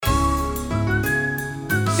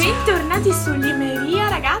Bentornati su Limeria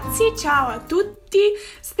ragazzi, ciao a tutti,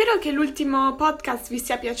 spero che l'ultimo podcast vi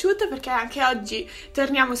sia piaciuto perché anche oggi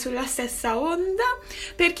torniamo sulla stessa onda.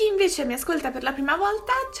 Per chi invece mi ascolta per la prima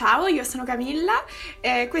volta, ciao, io sono Camilla,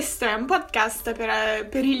 questo è un podcast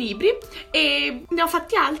per i libri e ne ho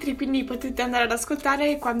fatti altri, quindi potete andare ad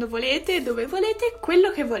ascoltare quando volete, dove volete, quello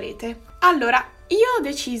che volete. Allora, io ho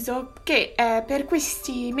deciso che per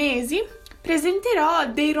questi mesi presenterò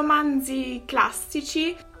dei romanzi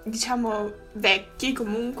classici, diciamo vecchi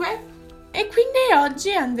comunque, e quindi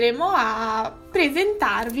oggi andremo a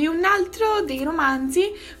presentarvi un altro dei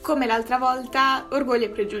romanzi, come l'altra volta Orgoglio e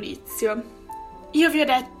Pregiudizio. Io vi ho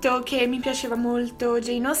detto che mi piaceva molto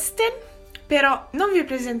Jane Austen, però non vi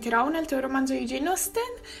presenterò un altro romanzo di Jane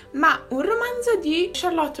Austen, ma un romanzo di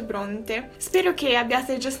Charlotte Brontë. Spero che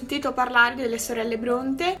abbiate già sentito parlare delle sorelle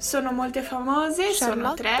Brontë, sono molte famose, Charlotte,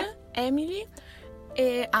 sono 3. Emily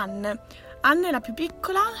e Anne. Anne è la più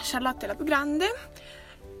piccola, Charlotte è la più grande,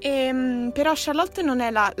 però Charlotte non è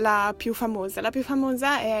la più famosa. La più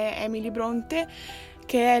famosa è Emily Brontë,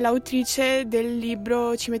 che è l'autrice del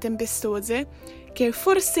libro Cime tempestose, che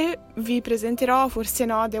forse vi presenterò, forse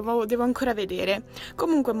no, devo ancora vedere.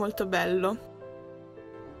 Comunque è molto bello.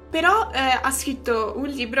 Però ha scritto un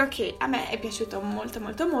libro che a me è piaciuto molto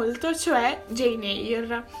molto molto, cioè Jane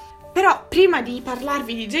Eyre. Però prima di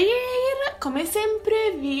parlarvi di Jane Eyre, come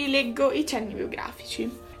sempre vi leggo i cenni biografici.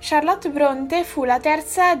 Charlotte Brontë fu la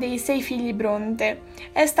terza dei 6 figli Brontë.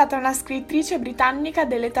 È stata una scrittrice britannica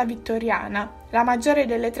dell'età vittoriana. La maggiore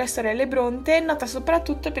delle 3 sorelle Brontë è nota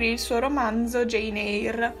soprattutto per il suo romanzo Jane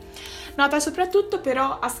Eyre. Nota soprattutto,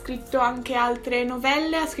 però ha scritto anche altre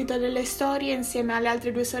novelle, ha scritto delle storie insieme alle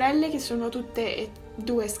altre 2 sorelle che sono tutte e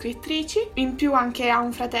 2 scrittrici. In più anche ha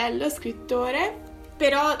un fratello scrittore.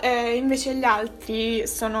 Però invece gli altri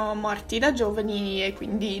sono morti da giovani e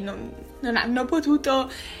quindi non hanno potuto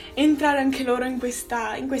entrare anche loro in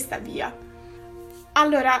questa via.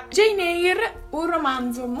 Allora, Jane Eyre, un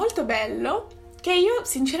romanzo molto bello che io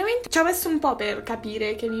sinceramente ci ho messo un po' per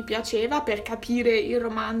capire che mi piaceva, per capire il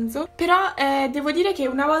romanzo, però devo dire che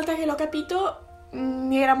una volta che l'ho capito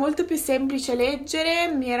mi era molto più semplice leggere,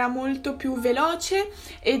 mi era molto più veloce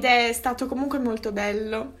ed è stato comunque molto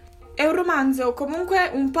bello. È un romanzo comunque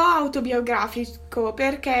un po' autobiografico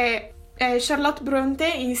perché Charlotte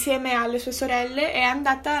Brontë insieme alle sue sorelle è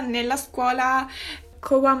andata nella scuola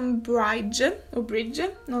Cowan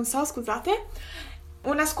Bridge, non so, scusate,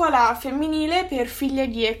 una scuola femminile per figlie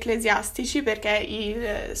di ecclesiastici perché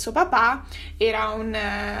il suo papà era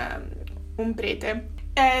un prete.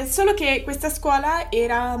 Solo che questa scuola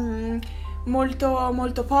era molto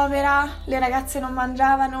molto povera, le ragazze non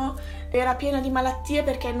mangiavano, era piena di malattie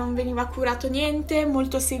perché non veniva curato niente,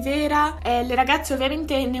 molto severa. Le ragazze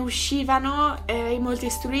ovviamente ne uscivano molto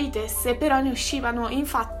istruite, se però ne uscivano.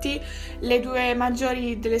 Infatti le 2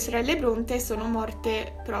 maggiori delle sorelle Brontë sono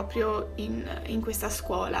morte proprio in questa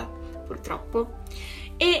scuola, purtroppo.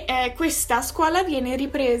 E questa scuola viene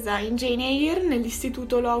ripresa in Jane Eyre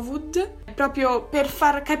nell'istituto Lowood, proprio per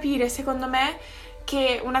far capire, secondo me,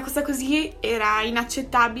 che una cosa così era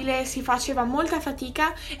inaccettabile, si faceva molta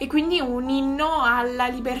fatica e quindi un inno alla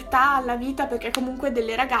libertà, alla vita, perché comunque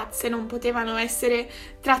delle ragazze non potevano essere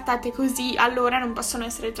trattate così, allora non possono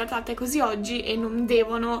essere trattate così oggi e non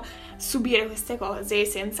devono subire queste cose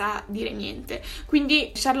senza dire niente.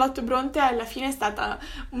 Quindi Charlotte Brontë alla fine è stata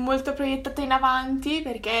molto proiettata in avanti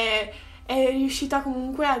perché è riuscita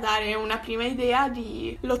comunque a dare una prima idea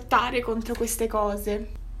di lottare contro queste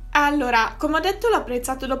cose. Allora, come ho detto, l'ho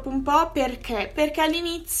apprezzato dopo un po' perché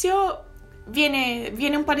all'inizio viene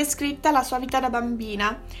un po' descritta la sua vita da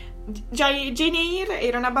bambina. Jane Eyre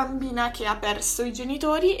era una bambina che ha perso i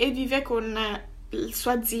genitori e vive con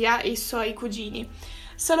sua zia e i suoi cugini.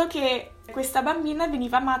 Solo che questa bambina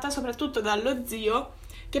veniva amata soprattutto dallo zio,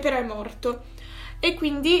 che però è morto. E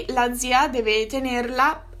quindi la zia deve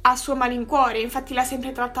tenerla a suo malincuore, infatti l'ha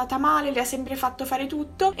sempre trattata male, le ha sempre fatto fare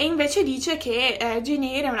tutto e invece dice che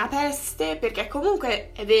Jane Eyre è una peste perché comunque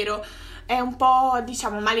è vero, è un po'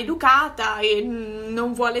 diciamo maleducata e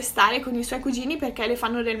non vuole stare con i suoi cugini perché le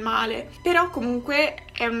fanno del male, però comunque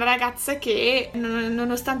è una ragazza che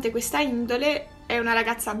nonostante questa indole è una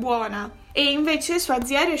ragazza buona. E invece sua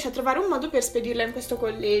zia riesce a trovare un modo per spedirla in questo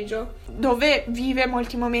collegio dove vive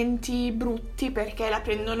molti momenti brutti perché la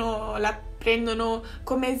prendono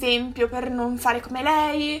come esempio per non fare come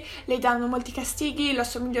lei, le danno molti castighi, la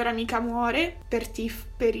sua migliore amica muore per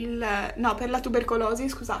la tubercolosi,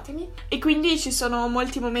 scusatemi, e quindi ci sono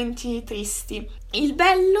molti momenti tristi. Il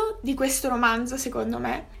bello di questo romanzo, secondo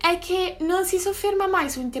me, è che non si sofferma mai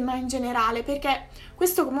su un tema in generale, perché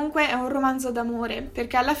questo comunque è un romanzo d'amore,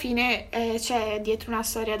 perché alla fine c'è dietro una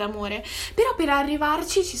storia d'amore, però per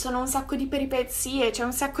arrivarci ci sono un sacco di peripezie, c'è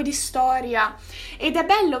un sacco di storia, ed è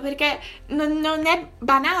bello perché non è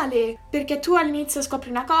banale, perché tu all'inizio scopri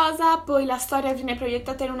una cosa, poi la storia viene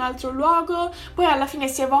proiettata in un altro luogo, poi alla fine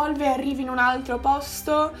si evolve e arrivi in un altro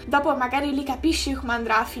posto, dopo magari lì capisci come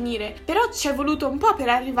andrà a finire, però ci è voluto un po' per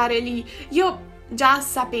arrivare lì. Io già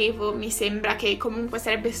sapevo, mi sembra, che comunque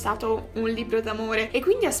sarebbe stato un libro d'amore e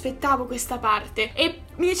quindi aspettavo questa parte e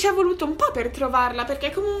mi ci è voluto un po' per trovarla,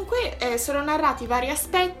 perché comunque sono narrati vari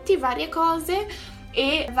aspetti, varie cose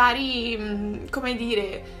e vari, come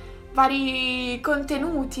dire, vari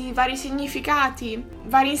contenuti, vari significati,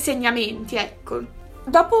 vari insegnamenti, ecco.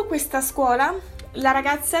 Dopo questa scuola la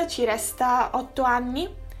ragazza ci resta 8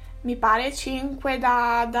 anni, mi pare, 5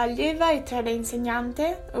 da allieva e 3 da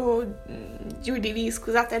insegnante, o giù di lì,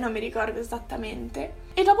 scusate, non mi ricordo esattamente.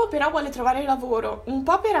 E dopo però vuole trovare lavoro, un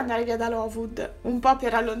po' per andare via da Lowood, un po'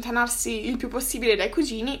 per allontanarsi il più possibile dai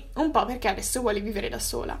cugini, un po' perché adesso vuole vivere da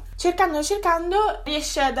sola. Cercando,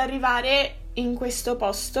 riesce ad arrivare in questo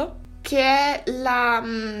posto, che è una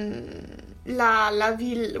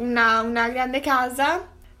grande casa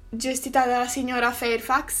gestita dalla signora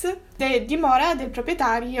Fairfax, dimora del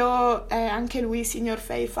proprietario, anche lui signor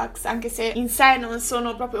Fairfax, anche se in sé non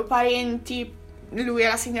sono proprio parenti. Lui è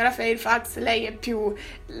la signora Fairfax, lei è più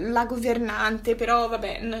la governante, però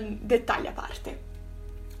vabbè, dettagli a parte.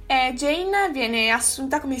 Jane viene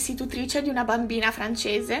assunta come istitutrice di una bambina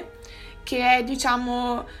francese, che è,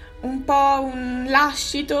 diciamo, un po' un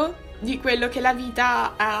lascito di quello che la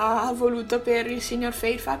vita ha voluto per il signor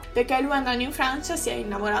Fairfax, perché lui, andando in Francia, si è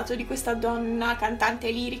innamorato di questa donna cantante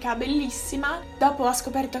lirica bellissima. Dopo ha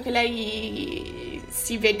scoperto che lei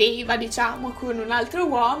si vedeva, diciamo, con un altro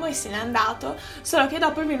uomo e se n'è andato, solo che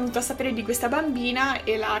dopo è venuto a sapere di questa bambina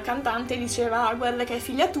e la cantante diceva: guarda che è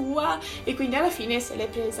figlia tua, e quindi alla fine se l'è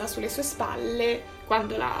presa sulle sue spalle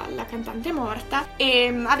quando la cantante è morta,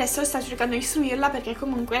 e adesso sta cercando di istruirla, perché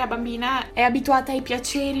comunque la bambina è abituata ai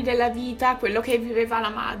piaceri della vita, quello che viveva la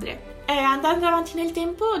madre. Andando avanti nel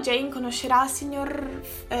tempo, Jane conoscerà il signor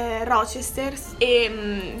Rochester,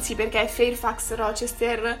 e sì, perché è Fairfax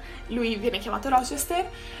Rochester, lui viene chiamato Rochester,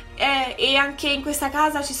 e anche in questa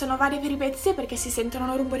casa ci sono varie peripezie, perché si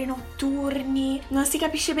sentono rumori notturni, non si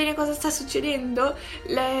capisce bene cosa sta succedendo.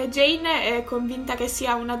 Jane è convinta che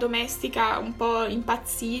sia una domestica un po'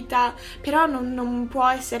 impazzita, però non può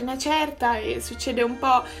esserne certa e succede un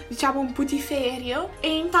po', diciamo, un putiferio,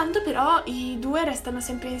 e intanto però i due restano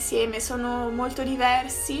sempre insieme, sono molto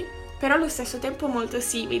diversi però allo stesso tempo molto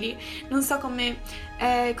simili. Non so come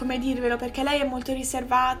dirvelo, perché lei è molto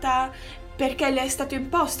riservata, perché le è stato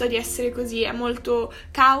imposto di essere così, è molto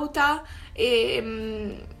cauta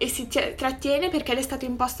e si trattiene perché le è stato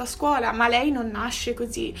imposto a scuola, ma lei non nasce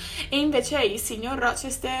così. E invece il signor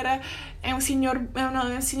Rochester è un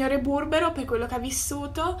signore burbero per quello che ha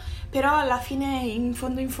vissuto, però alla fine in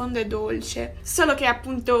fondo è dolce. Solo che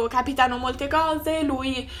appunto capitano molte cose,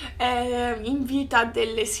 lui invita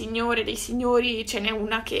delle signore, dei signori, ce n'è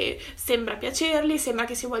una che sembra piacergli, sembra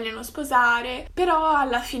che si vogliono sposare, però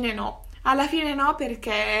alla fine no. Alla fine no,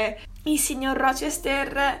 perché il signor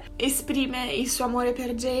Rochester esprime il suo amore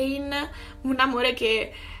per Jane, un amore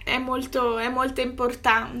che è molto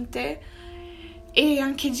importante, e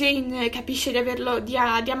anche Jane capisce di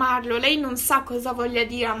amarlo. Lei non sa cosa voglia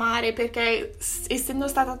dire amare, perché essendo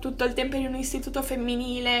stata tutto il tempo in un istituto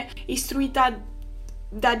femminile, istruita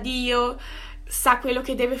da Dio, sa quello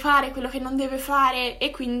che deve fare, quello che non deve fare,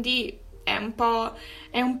 e quindi è un po',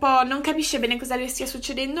 non capisce bene cosa le stia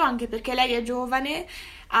succedendo, anche perché lei è giovane,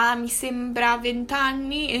 ha, mi sembra, 20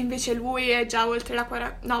 anni, e invece lui è già oltre la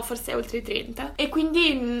 40, no, forse è oltre i 30, e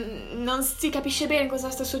quindi non si capisce bene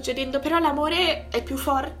cosa sta succedendo, però l'amore è più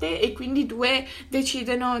forte e quindi i due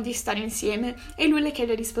decidono di stare insieme e lui le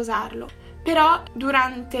chiede di sposarlo. Però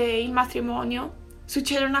durante il matrimonio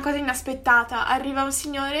succede una cosa inaspettata, arriva un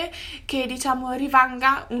signore che, diciamo,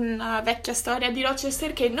 rivanga una vecchia storia di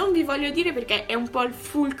Rochester, che non vi voglio dire perché è un po' il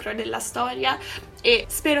fulcro della storia, e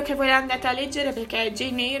spero che voi l'andate a leggere, perché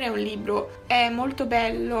Jane Eyre è un libro, è molto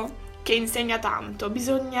bello, che insegna tanto,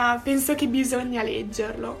 penso che bisogna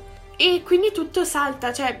leggerlo. E quindi tutto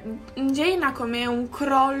salta, cioè Jane ha come un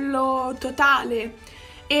crollo totale,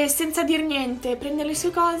 e senza dir niente prende le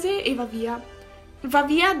sue cose e va via. Va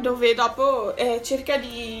via, dove dopo cerca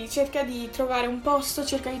di trovare un posto,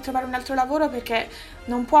 cerca di trovare un altro lavoro, perché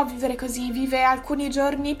non può vivere così. Vive alcuni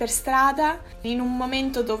giorni per strada, in un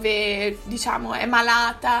momento dove, diciamo, è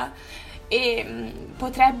malata, e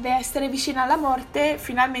potrebbe essere vicina alla morte,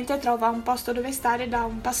 finalmente trova un posto dove stare da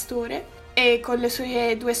un pastore e con le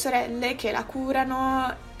sue 2 sorelle che la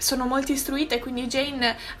curano. Sono molto istruite, quindi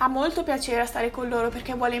Jane ha molto piacere a stare con loro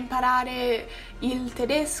perché vuole imparare il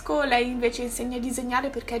tedesco. Lei invece insegna a disegnare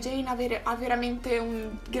perché Jane ha veramente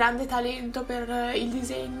un grande talento per il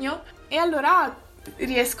disegno, e allora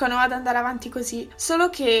riescono ad andare avanti così. Solo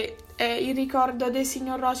che il ricordo del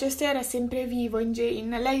signor Rochester è sempre vivo in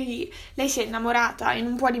Jane. Lei si è innamorata e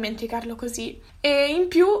non può dimenticarlo così. E in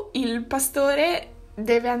più il pastore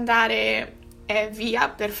deve andare via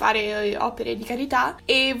per fare opere di carità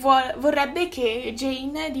e vorrebbe che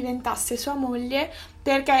Jane diventasse sua moglie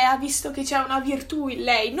perché ha visto che c'è una virtù in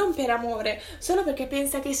lei, non per amore, solo perché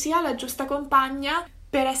pensa che sia la giusta compagna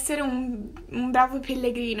per essere un bravo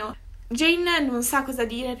pellegrino. Jane non sa cosa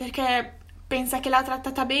dire perché pensa che l'ha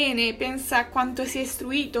trattata bene, pensa quanto sia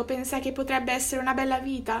istruito, pensa che potrebbe essere una bella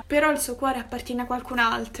vita, però il suo cuore appartiene a qualcun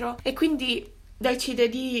altro e quindi decide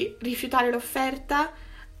di rifiutare l'offerta,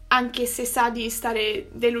 anche se sa di stare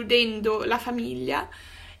deludendo la famiglia,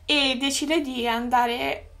 e decide di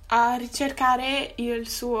andare a ricercare il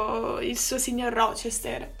suo signor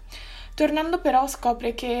Rochester. Tornando però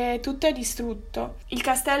scopre che tutto è distrutto. Il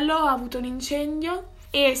castello ha avuto un incendio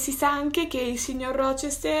e si sa anche che il signor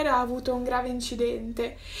Rochester ha avuto un grave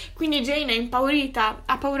incidente. Quindi Jane è impaurita,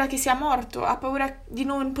 ha paura che sia morto, ha paura di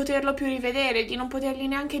non poterlo più rivedere, di non potergli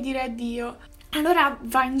neanche dire addio. Allora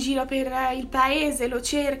va in giro per il paese, lo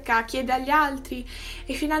cerca, chiede agli altri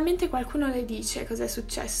e finalmente qualcuno le dice cosa è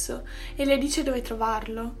successo e le dice dove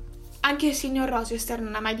trovarlo. Anche il signor Rochester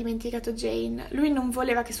non ha mai dimenticato Jane. Lui non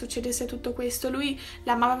voleva che succedesse tutto questo, lui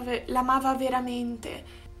l'amava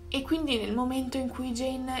veramente. E quindi nel momento in cui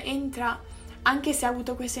Jane entra, anche se ha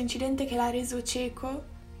avuto questo incidente che l'ha reso cieco,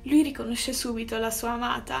 lui riconosce subito la sua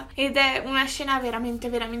amata ed è una scena veramente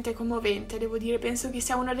veramente commovente, devo dire. Penso che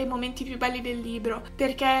sia uno dei momenti più belli del libro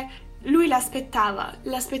perché lui l'aspettava,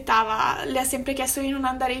 le ha sempre chiesto di non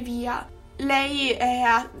andare via. Lei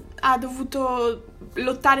ha dovuto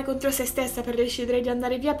lottare contro se stessa per decidere di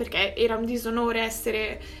andare via perché era un disonore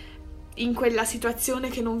essere in quella situazione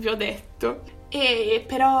che non vi ho detto, e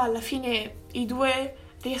però alla fine i due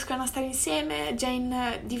riescono a stare insieme.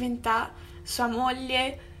 Jane diventa sua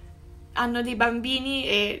moglie, hanno dei bambini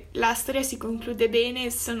e la storia si conclude bene,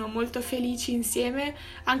 sono molto felici insieme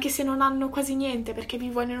anche se non hanno quasi niente perché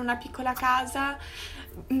vivono in una piccola casa,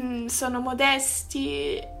 sono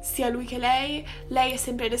modesti sia lui che lei è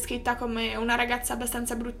sempre descritta come una ragazza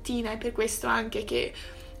abbastanza bruttina, e per questo anche che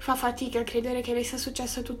fa fatica a credere che le sia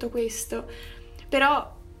successo tutto questo.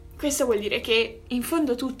 Però questo vuol dire che in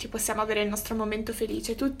fondo tutti possiamo avere il nostro momento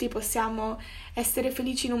felice, tutti possiamo essere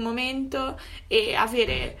felici in un momento e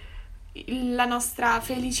avere la nostra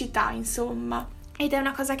felicità, insomma. Ed è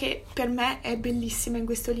una cosa che per me è bellissima in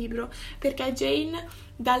questo libro, perché Jane,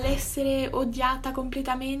 dall'essere odiata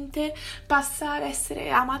completamente, passa ad essere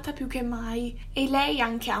amata più che mai. E lei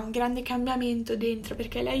anche ha un grande cambiamento dentro,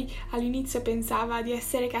 perché lei all'inizio pensava di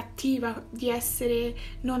essere cattiva, di essere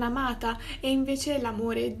non amata, e invece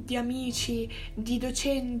l'amore di amici, di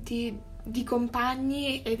docenti, di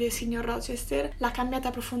compagni e del signor Rochester l'ha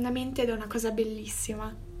cambiata profondamente ed è una cosa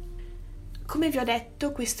bellissima. Come vi ho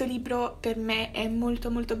detto, questo libro per me è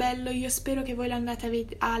molto molto bello, io spero che voi lo andate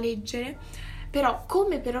a leggere, però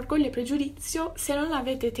come per Orgoglio e Pregiudizio, se non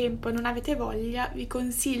avete tempo e non avete voglia, vi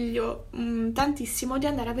consiglio tantissimo di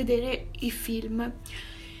andare a vedere i film.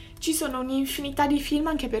 Ci sono un'infinità di film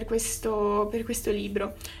anche per questo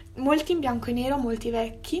libro, molti in bianco e nero, molti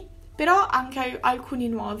vecchi, però anche alcuni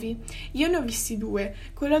nuovi. Io ne ho visti 2,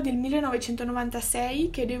 quello del 1996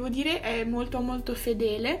 che devo dire è molto molto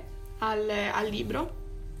fedele al libro,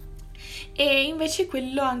 e invece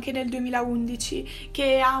quello anche del 2011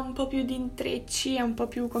 che ha un po' più di intrecci, è un po'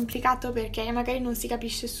 più complicato perché magari non si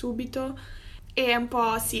capisce subito e è un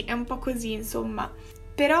po' così, insomma.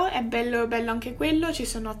 Però è bello anche quello, ci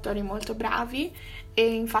sono attori molto bravi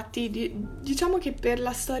e infatti diciamo che per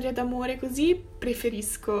la storia d'amore così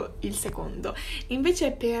preferisco il secondo.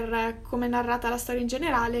 Invece per come è narrata la storia in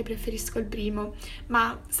generale preferisco il primo,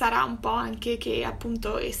 ma sarà un po' anche che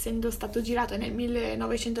appunto essendo stato girato nel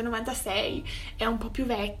 1996 è un po' più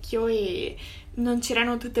vecchio e non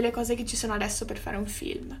c'erano tutte le cose che ci sono adesso per fare un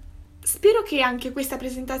film. Spero che anche questa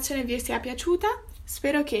presentazione vi sia piaciuta.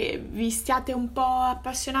 Spero che vi stiate un po'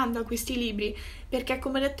 appassionando a questi libri, perché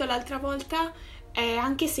come ho detto l'altra volta,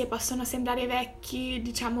 anche se possono sembrare vecchi,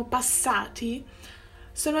 diciamo passati,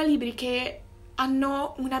 sono libri che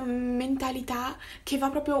hanno una mentalità che va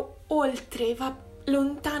proprio oltre, va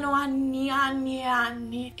lontano anni e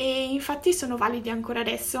anni, e infatti sono validi ancora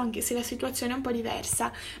adesso, anche se la situazione è un po'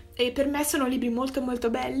 diversa. E per me sono libri molto molto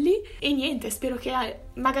belli, e niente, spero che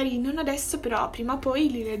magari non adesso, però prima o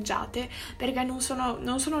poi li leggiate, perché non sono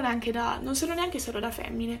neanche solo da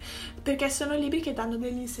femmine, perché sono libri che danno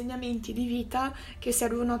degli insegnamenti di vita che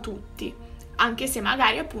servono a tutti, anche se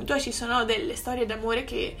magari appunto ci sono delle storie d'amore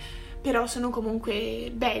che però sono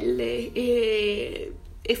comunque belle, e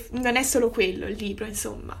non è solo quello il libro,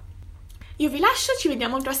 insomma. Io vi lascio, ci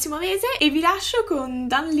vediamo il prossimo mese, e vi lascio con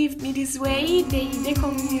Don't Leave Me This Way dei The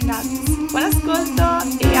Communards. Buon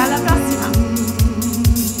ascolto e alla prossima!